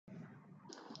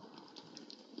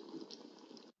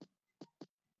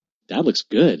That looks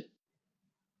good.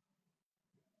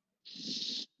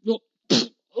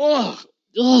 Oh,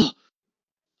 oh,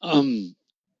 um,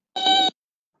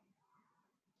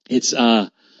 it's,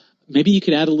 maybe you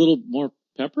could add a little more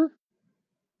pepper?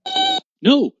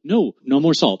 No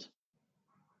more salt.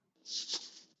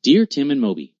 Dear Tim and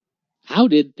Moby, how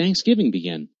did Thanksgiving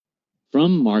begin?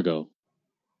 From Margot.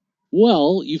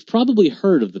 Well, you've probably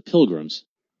heard of the Pilgrims.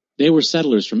 They were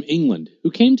settlers from England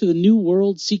who came to the New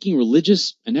World seeking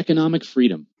religious and economic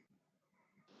freedom.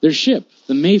 Their ship,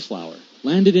 the Mayflower,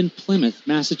 landed in Plymouth,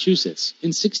 Massachusetts in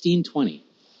 1620.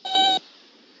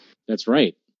 That's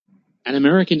right. An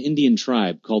American Indian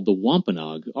tribe called the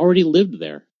Wampanoag already lived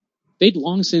there. They'd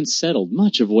long since settled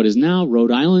much of what is now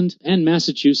Rhode Island and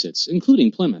Massachusetts,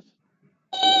 including Plymouth.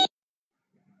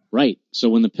 Right, so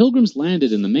when the Pilgrims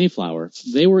landed in the Mayflower,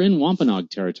 they were in Wampanoag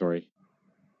territory.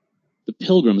 The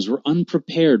Pilgrims were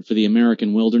unprepared for the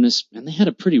American wilderness, and they had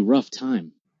a pretty rough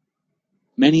time.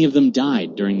 Many of them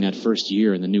died during that first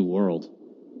year in the New World.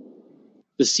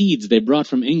 The seeds they brought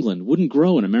from England wouldn't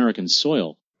grow in American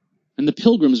soil, and the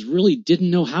Pilgrims really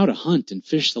didn't know how to hunt and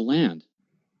fish the land.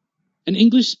 An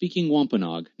English-speaking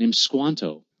Wampanoag named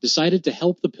Squanto decided to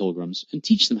help the Pilgrims and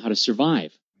teach them how to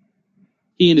survive.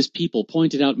 He and his people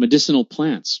pointed out medicinal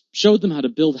plants, showed them how to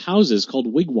build houses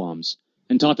called wigwams,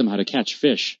 and taught them how to catch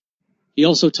fish. He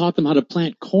also taught them how to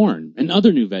plant corn and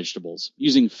other new vegetables,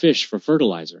 using fish for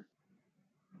fertilizer.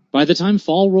 By the time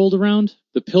fall rolled around,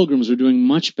 the Pilgrims were doing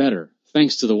much better,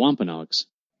 thanks to the Wampanoags.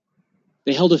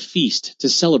 They held a feast to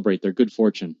celebrate their good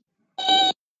fortune.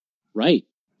 Right.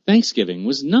 Thanksgiving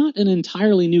was not an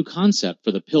entirely new concept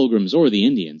for the Pilgrims or the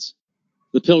Indians.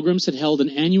 The Pilgrims had held an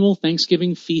annual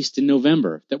Thanksgiving feast in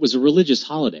November that was a religious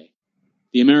holiday.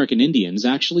 The American Indians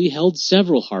actually held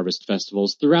several harvest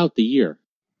festivals throughout the year.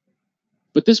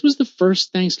 But this was the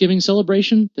first Thanksgiving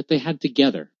celebration that they had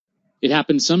together. It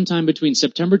happened sometime between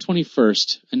September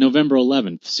 21st and November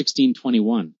 11th,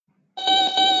 1621.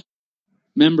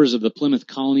 Members of the Plymouth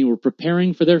colony were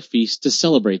preparing for their feast to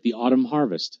celebrate the autumn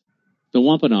harvest. The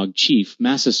Wampanoag chief,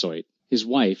 Massasoit, his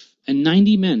wife, and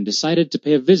 90 men decided to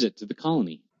pay a visit to the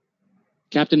colony.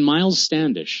 Captain Miles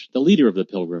Standish, the leader of the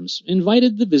Pilgrims,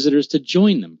 invited the visitors to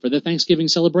join them for the Thanksgiving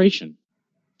celebration.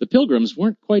 The Pilgrims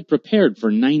weren't quite prepared for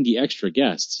 90 extra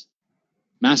guests.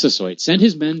 Massasoit sent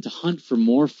his men to hunt for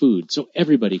more food so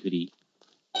everybody could eat.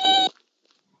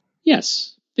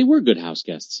 Yes, they were good house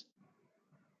guests.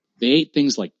 They ate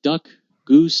things like duck,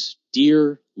 goose,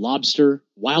 deer, lobster,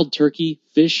 wild turkey,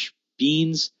 fish,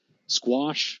 beans,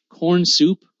 squash, corn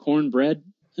soup, cornbread,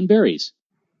 and berries.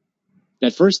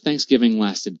 That first Thanksgiving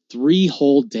lasted 3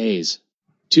 whole days.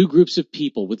 2 groups of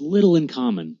people with little in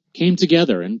common came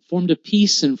together and formed a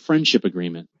peace and friendship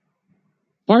agreement.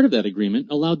 Part of that agreement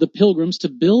allowed the Pilgrims to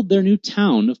build their new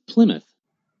town of Plymouth.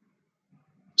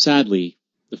 Sadly,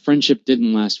 the friendship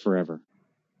didn't last forever.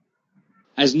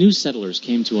 As new settlers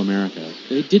came to America,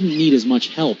 they didn't need as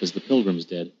much help as the Pilgrims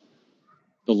did.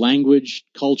 The language,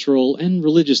 cultural, and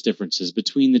religious differences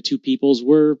between the two peoples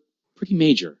were pretty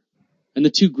major, and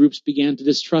the two groups began to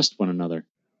distrust one another.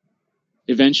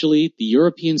 Eventually, the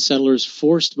European settlers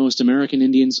forced most American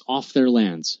Indians off their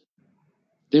lands.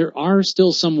 There are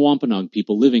still some Wampanoag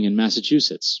people living in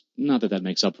Massachusetts, not that that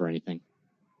makes up for anything.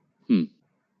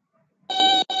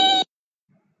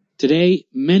 Today,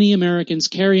 many Americans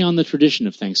carry on the tradition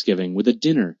of Thanksgiving with a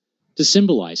dinner to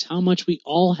symbolize how much we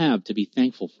all have to be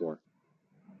thankful for.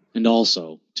 And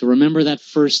also, to remember that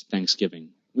first Thanksgiving,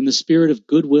 when the spirit of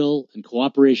goodwill and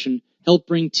cooperation helped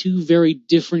bring 2 very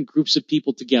different groups of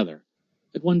people together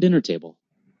at one dinner table.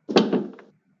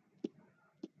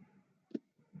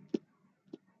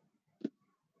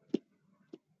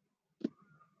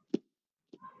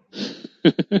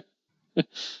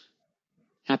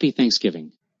 Happy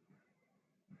Thanksgiving.